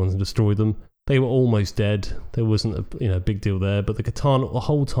fight the old ones and destroy them. They were almost dead. There wasn't a big deal there, but the Catan the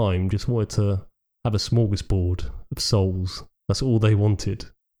whole time just wanted to have a smorgasbord of souls. That's all they wanted.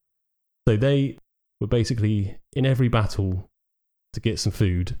 So they were basically in every battle to get some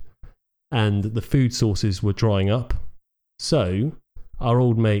food, and the food sources were drying up. So our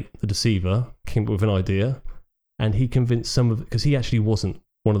old mate, the Deceiver, came up with an idea, and he convinced some of, because he actually wasn't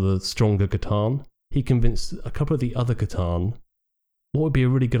one of the stronger Catan, he convinced a couple of the other Catan, what would be a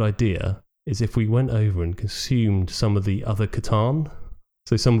really good idea is if we went over and consumed some of the other Catan,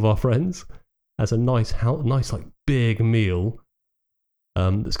 so some of our friends, as a nice like big meal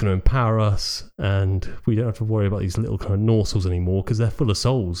that's going to empower us, and we don't have to worry about these little kind of morsels anymore because they're full of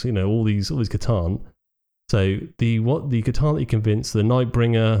souls, all these Catan. So the Catan that he convinced, the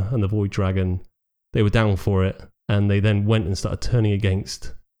Nightbringer and the Void Dragon, they were down for it, and they then went and started turning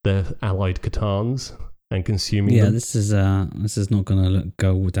against their allied Catans and consuming them. This is not going to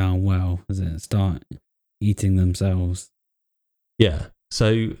go down well, is it? Start eating themselves. Yeah,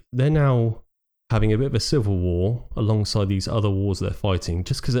 so they're now having a bit of a civil war alongside these other wars they're fighting,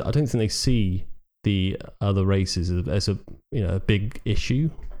 just because I don't think they see the other races as a big issue.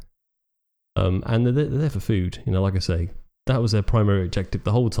 And they're there for food, like I say. That was their primary objective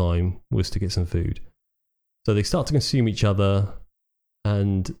the whole time, was to get some food. So they start to consume each other,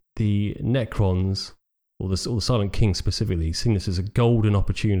 and the Necrons, or the Silent King specifically, seeing this as a golden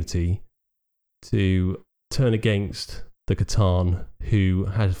opportunity to turn against the Catan, who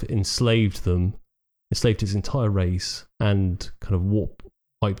had enslaved his entire race, and kind of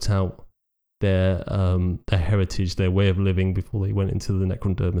wiped out their heritage, their way of living before they went into the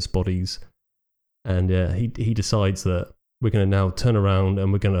Necrodermis bodies. And he decides that we're going to now turn around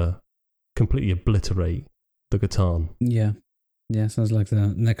and we're going to completely obliterate the Catan. Yeah, sounds like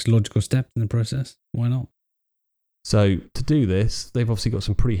the next logical step in the process. Why not? So to do this, they've obviously got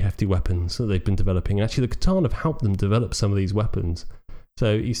some pretty hefty weapons that they've been developing. And actually, the Catan have helped them develop some of these weapons.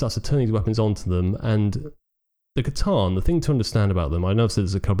 So he starts to turn these weapons onto them. And the Catan, the thing to understand about them, I know I've said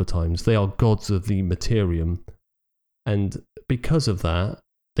this a couple of times, they are gods of the Materium. And because of that,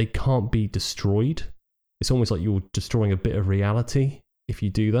 they can't be destroyed. It's almost like you're destroying a bit of reality if you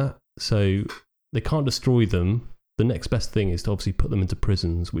do that. So they can't destroy them. The next best thing is to obviously put them into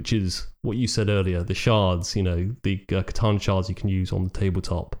prisons, which is what you said earlier, the shards, the Catan shards you can use on the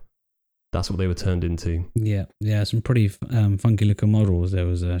tabletop. That's what they were turned into. Yeah, some pretty funky looking models,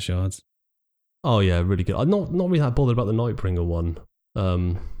 those shards. Oh yeah, really good. I'm not really that bothered about the Nightbringer one.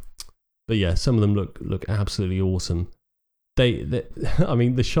 But yeah, some of them look absolutely awesome. I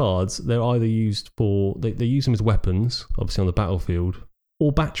mean, the shards, they're either used for, they use them as weapons, obviously on the battlefield,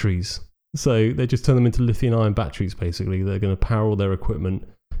 or batteries. So they just turn them into lithium-ion batteries, basically. They're going to power all their equipment.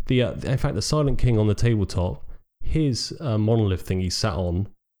 In fact, the Silent King on the tabletop, his monolith thing he sat on,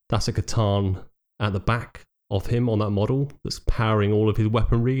 that's a Catan at the back of him on that model that's powering all of his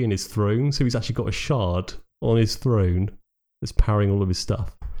weaponry in his throne. So he's actually got a shard on his throne that's powering all of his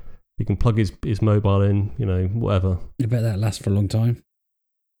stuff. He can plug his mobile in, whatever. I bet that lasts for a long time.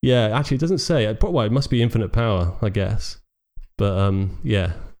 Yeah, actually, it doesn't say. It must be infinite power, I guess. But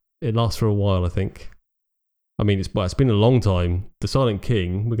yeah, it lasts for a while, I think. I mean, it's been a long time. The Silent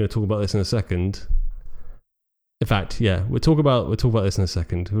King, we're going to talk about this in a second. In fact, yeah, we'll talk about this in a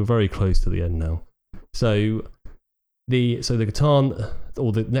second. We're very close to the end now. So the Catan,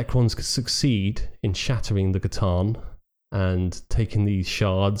 or the Necrons, succeed in shattering the Catan and taking these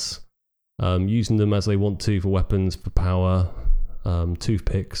shards, using them as they want to for weapons, for power,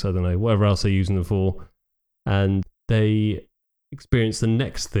 toothpicks, I don't know, whatever else they're using them for. And they experience the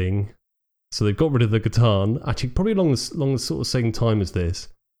next thing. So they've got rid of the Catan, actually probably along the sort of same time as this.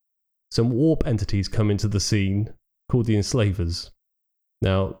 Some warp entities come into the scene called the Enslavers.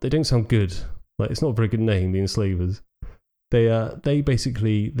 Now, they don't sound good. It's not a very good name, the Enslavers. They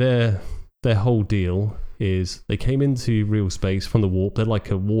basically, their whole deal is they came into real space from the warp. They're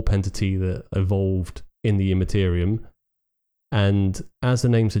like a warp entity that evolved in the Immaterium. And as the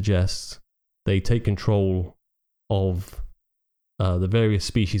name suggests, they take control of the various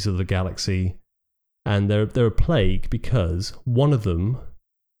species of the galaxy. And they're a plague because one of them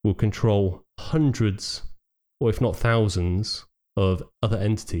will control hundreds, or if not thousands, of other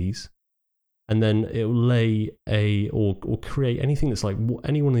entities. And then it will lay or create anything that's like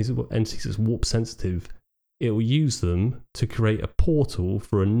any one of these entities that's warp sensitive. It will use them to create a portal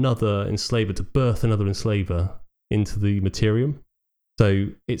for another enslaver, to birth another enslaver into the Materium. So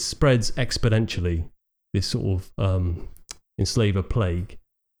it spreads exponentially, this sort of enslaver plague.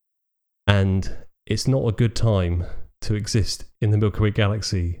 And it's not a good time to exist in the Milky Way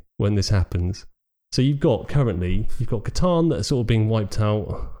galaxy when this happens. So you've got Catan that are sort of being wiped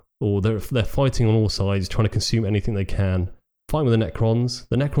out, or they're fighting on all sides, trying to consume anything they can. Fighting with the Necrons.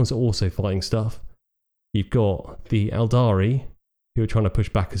 The Necrons are also fighting stuff. You've got the Eldari, who are trying to push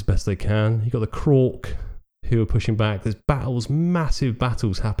back as best they can. You've got the Krork, who are pushing back. There's battles, massive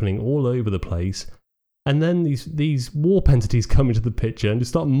battles happening all over the place. And then these warp entities come into the picture and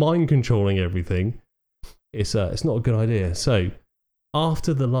just start mind controlling everything. It's not a good idea. So,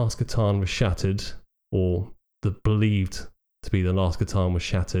 after the last Catan was shattered, or the believed to be the last Catan was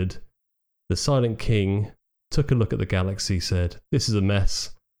shattered, the Silent King took a look at the galaxy, said, "This is a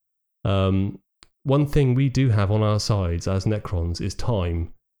mess. One thing we do have on our sides as Necrons is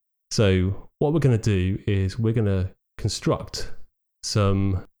time. So what we're going to do is we're going to construct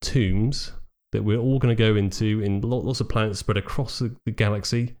some tombs that we're all going to go into in lots of planets spread across the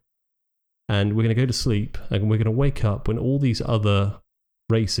galaxy. And we're going to go to sleep and we're going to wake up when all these other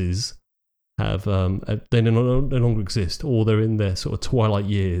races have they no longer exist, or they're in their sort of twilight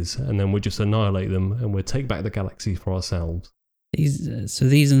years, and then we'll just annihilate them and we'll take back the galaxy for ourselves."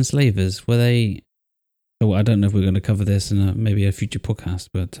 These enslavers, were they... Oh, I don't know if we're going to cover this in maybe a future podcast,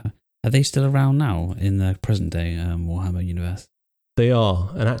 but are they still around now in the present day Warhammer universe? They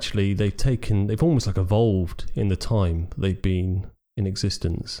are, and actually they've almost like evolved in the time that they've been in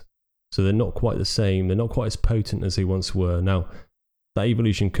existence. So they're not quite the same, they're not quite as potent as they once were. Now, that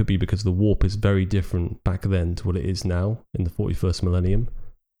evolution could be because the warp is very different back then to what it is now in the 41st millennium.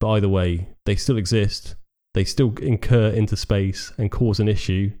 But either way, they still exist, they still incur into space and cause an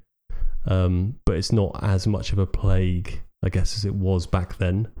issue. But it's not as much of a plague, I guess, as it was back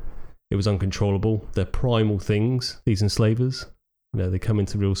then. It was uncontrollable. They're primal things, these enslavers. They come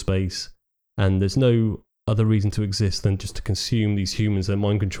into real space, and there's no other reason to exist than just to consume these humans they're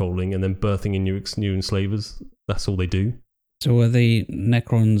mind controlling and then birthing in new enslavers. That's all they do. So were the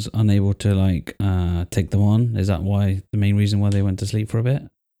Necrons unable to take them on? Is that why the main reason why they went to sleep for a bit?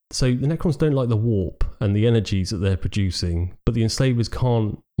 So the Necrons don't like the warp and the energies that they're producing, but the enslavers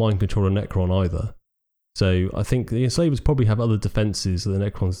can't mind control a Necron either. So I think the enslavers probably have other defenses that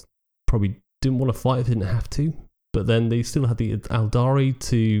the Necrons probably didn't want to fight if they didn't have to. But then they still had the Eldari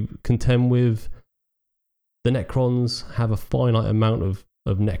to contend with. The Necrons have a finite amount of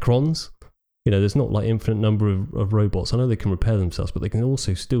Necrons. There's not like infinite number of robots. I know they can repair themselves, but they can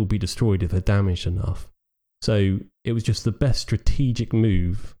also still be destroyed if they're damaged enough. So it was just the best strategic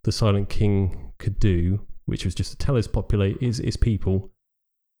move the Silent King could do, which was just to tell his people,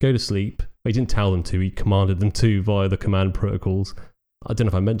 go to sleep. He didn't tell them to, he commanded them to via the command protocols. I don't know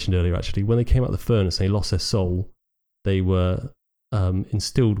if I mentioned earlier, actually, when they came out of the furnace and they lost their soul, they were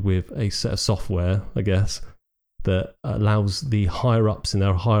instilled with a set of software, I guess, that allows the higher-ups in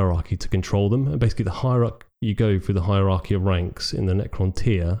their hierarchy to control them. And basically, the higher up you go through the hierarchy of ranks in the Necron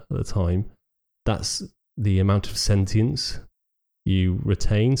tier at the time, that's the amount of sentience you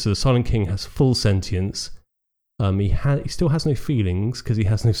retain. So the Silent King has full sentience. He still has no feelings because he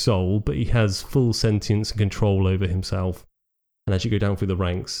has no soul, but he has full sentience and control over himself. And as you go down through the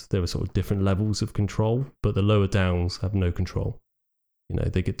ranks, there are sort of different levels of control, but the lower downs have no control.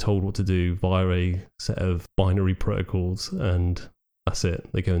 They get told what to do via a set of binary protocols, and that's it.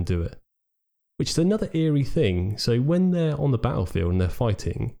 They go and do it. Which is another eerie thing. So when they're on the battlefield and they're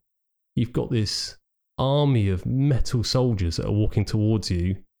fighting, you've got this army of metal soldiers that are walking towards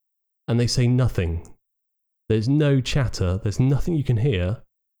you, and they say nothing. There's no chatter. There's nothing you can hear.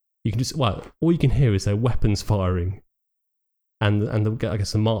 You can just, all you can hear is their weapons firing. And I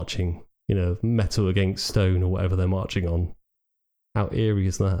guess the marching, metal against stone or whatever they're marching on. How eerie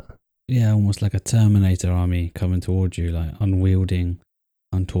is that? Yeah, almost like a Terminator army coming towards you, like unwielding,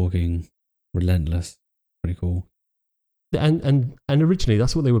 untalking, relentless. Pretty cool. And originally,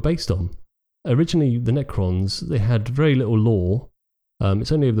 that's what they were based on. Originally, the Necrons, they had very little lore.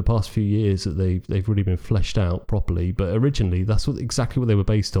 It's only over the past few years that they've really been fleshed out properly. But originally, that's exactly what they were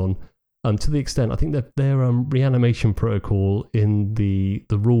based on. To the extent, I think that their reanimation protocol in the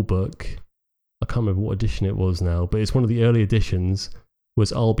rule book, I can't remember what edition it was now, but it's one of the early editions,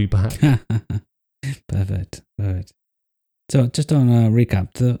 was "I'll be back." Perfect. So just on a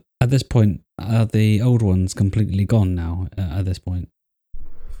recap, at this point, are the old ones completely gone now at this point?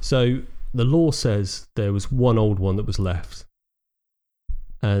 So the lore says there was one old one that was left.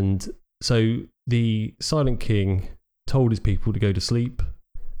 And so the Silent King told his people to go to sleep.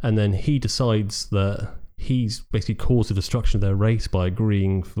 And then he decides that he's basically caused the destruction of their race by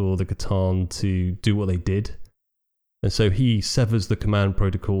agreeing for the Catan to do what they did. And so he severs the command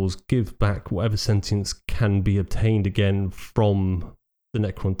protocols, give back whatever sentience can be obtained again from the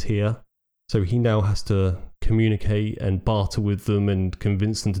Necron tier. So he now has to communicate and barter with them and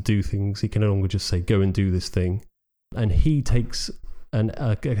convince them to do things. He can no longer just say, go and do this thing. And he takes a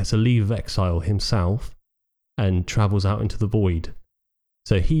leave of exile himself and travels out into the void.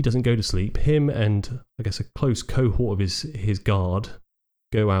 So he doesn't go to sleep. Him and I guess a close cohort of his guard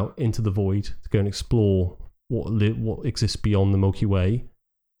go out into the void to go and explore what exists beyond the Milky Way.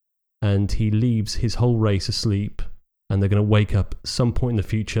 And he leaves his whole race asleep, and they're going to wake up some point in the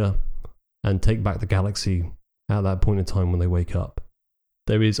future and take back the galaxy at that point in time when they wake up.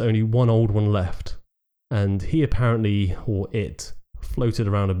 There is only one old one left, and he apparently, or it, floated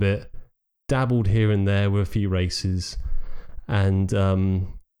around a bit, dabbled here and there with a few races, and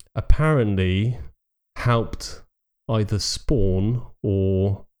apparently helped either spawn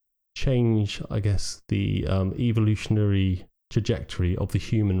or change, I guess, the evolutionary trajectory of the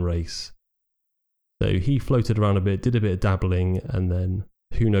human race. So he floated around a bit, did a bit of dabbling, and then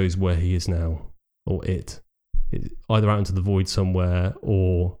who knows where he is now, or it either out into the void somewhere,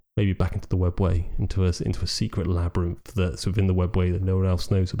 or maybe back into the webway, into a secret labyrinth that's within the webway that no one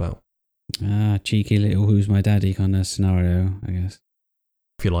else knows about. Cheeky little who's my daddy kind of scenario, I guess.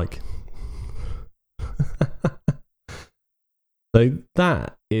 If you like. So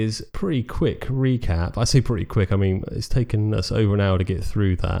that is pretty quick recap. I say pretty quick, I mean, it's taken us over an hour to get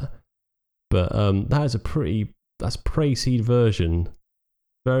through that. But that is that's pre-seed version.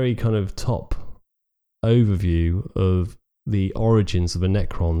 Very kind of top overview of the origins of the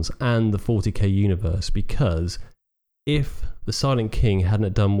Necrons and the 40k universe, because if the Silent King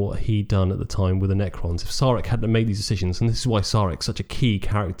hadn't done what he'd done at the time with the Necrons, if Sarek hadn't made these decisions, and this is why Sarek's such a key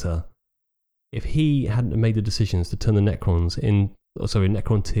character, if he hadn't made the decisions to turn the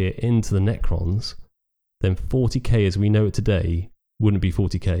Necron tier into the Necrons, then 40k as we know it today wouldn't be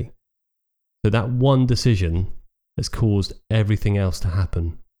 40k. So that one decision has caused everything else to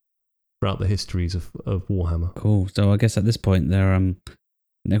happen throughout the histories of Warhammer. Cool. So I guess at this point, they're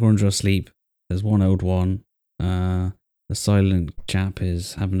Necrons are asleep. There's one old one. The silent chap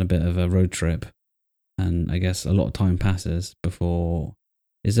is having a bit of a road trip, and I guess a lot of time passes before.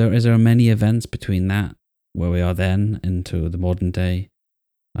 Is there many events between that where we are then into the modern day?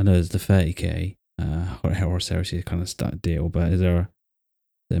 I know there's the 30k Horus Heresy kind of start deal, but is there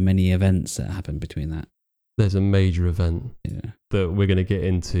many events that happen between that? There's a major event that we're going to get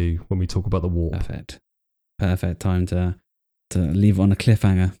into when we talk about the war. Perfect time to leave it on a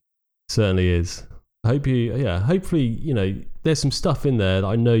cliffhanger. Certainly is. Hopefully, there's some stuff in there that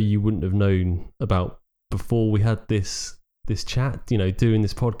I know you wouldn't have known about before we had this chat, doing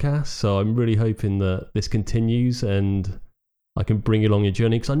this podcast. So I'm really hoping that this continues and I can bring you along your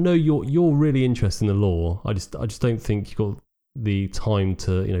journey, because I know you're really interested in the lore. I just don't think you've got the time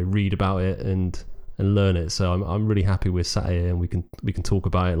to read about it and learn it. So I'm really happy we're sat here and we can talk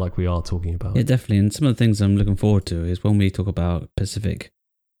about it like we are talking about. Yeah, definitely. And some of the things I'm looking forward to is when we talk about Pacific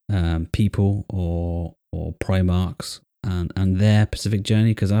people or Primarchs and their Pacific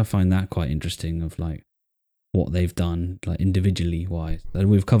journey, because I find that quite interesting of like what they've done like individually wise.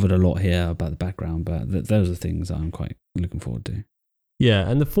 We've covered a lot here about the background, but those are things that I'm quite looking forward to. Yeah,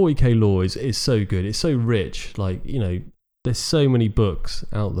 and the 40k lore is so good. It's so rich. Like, there's so many books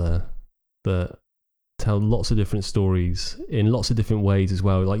out there that tell lots of different stories in lots of different ways as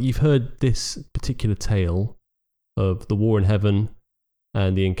well. Like, you've heard this particular tale of the war in heaven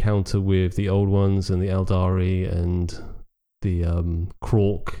and the encounter with the old ones and the Eldari and the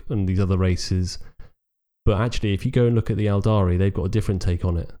Krork and these other races. But actually, if you go and look at the Eldari, they've got a different take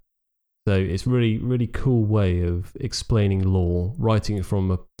on it. So it's really, really cool way of explaining lore, writing it from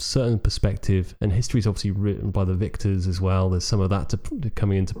a certain perspective. And history is obviously written by the victors as well. There's some of that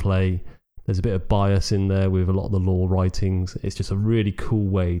coming into play. There's a bit of bias in there with a lot of the lore writings. It's just a really cool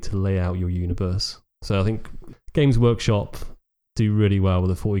way to lay out your universe. So I think Games Workshop do really well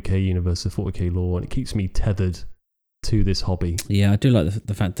with the 40k universe, the 40k lore, and it keeps me tethered to this hobby. Yeah, I do like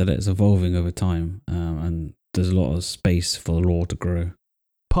the fact that it's evolving over time, and there's a lot of space for the lore to grow.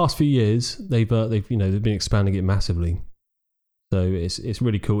 Past few years, they've been expanding it massively. So it's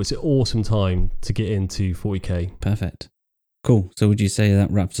really cool. It's an awesome time to get into 40k. Perfect. Cool. So would you say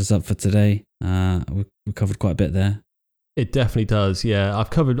that wraps us up for today? We covered quite a bit there. It definitely does. Yeah, I've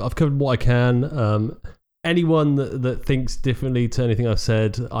covered what I can. Anyone that thinks differently to anything I've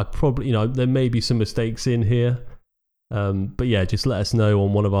said, I probably there may be some mistakes in here. But yeah, just let us know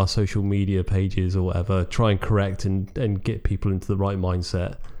on one of our social media pages or whatever. Try and correct and get people into the right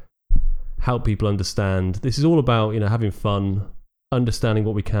mindset. Help people understand. This is all about having fun, understanding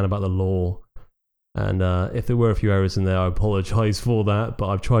what we can about the lore. And if there were a few errors in there, I apologise for that. But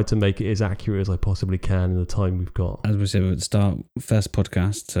I've tried to make it as accurate as I possibly can in the time we've got. As we said at the start, first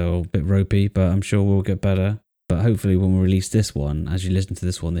podcast, so a bit ropey, but I'm sure we'll get better. But hopefully when we release this one, as you listen to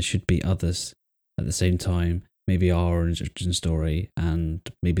this one, there should be others at the same time. Maybe our origin story and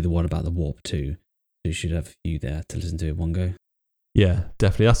maybe the one about the warp too. So you should have a few there to listen to in one go. Yeah,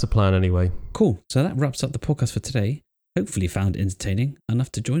 definitely. That's the plan anyway. Cool. So that wraps up the podcast for today. Hopefully you found it entertaining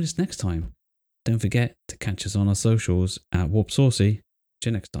enough to join us next time. Don't forget to catch us on our socials at Warp Saucy. See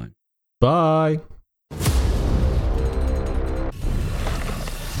you next time. Bye.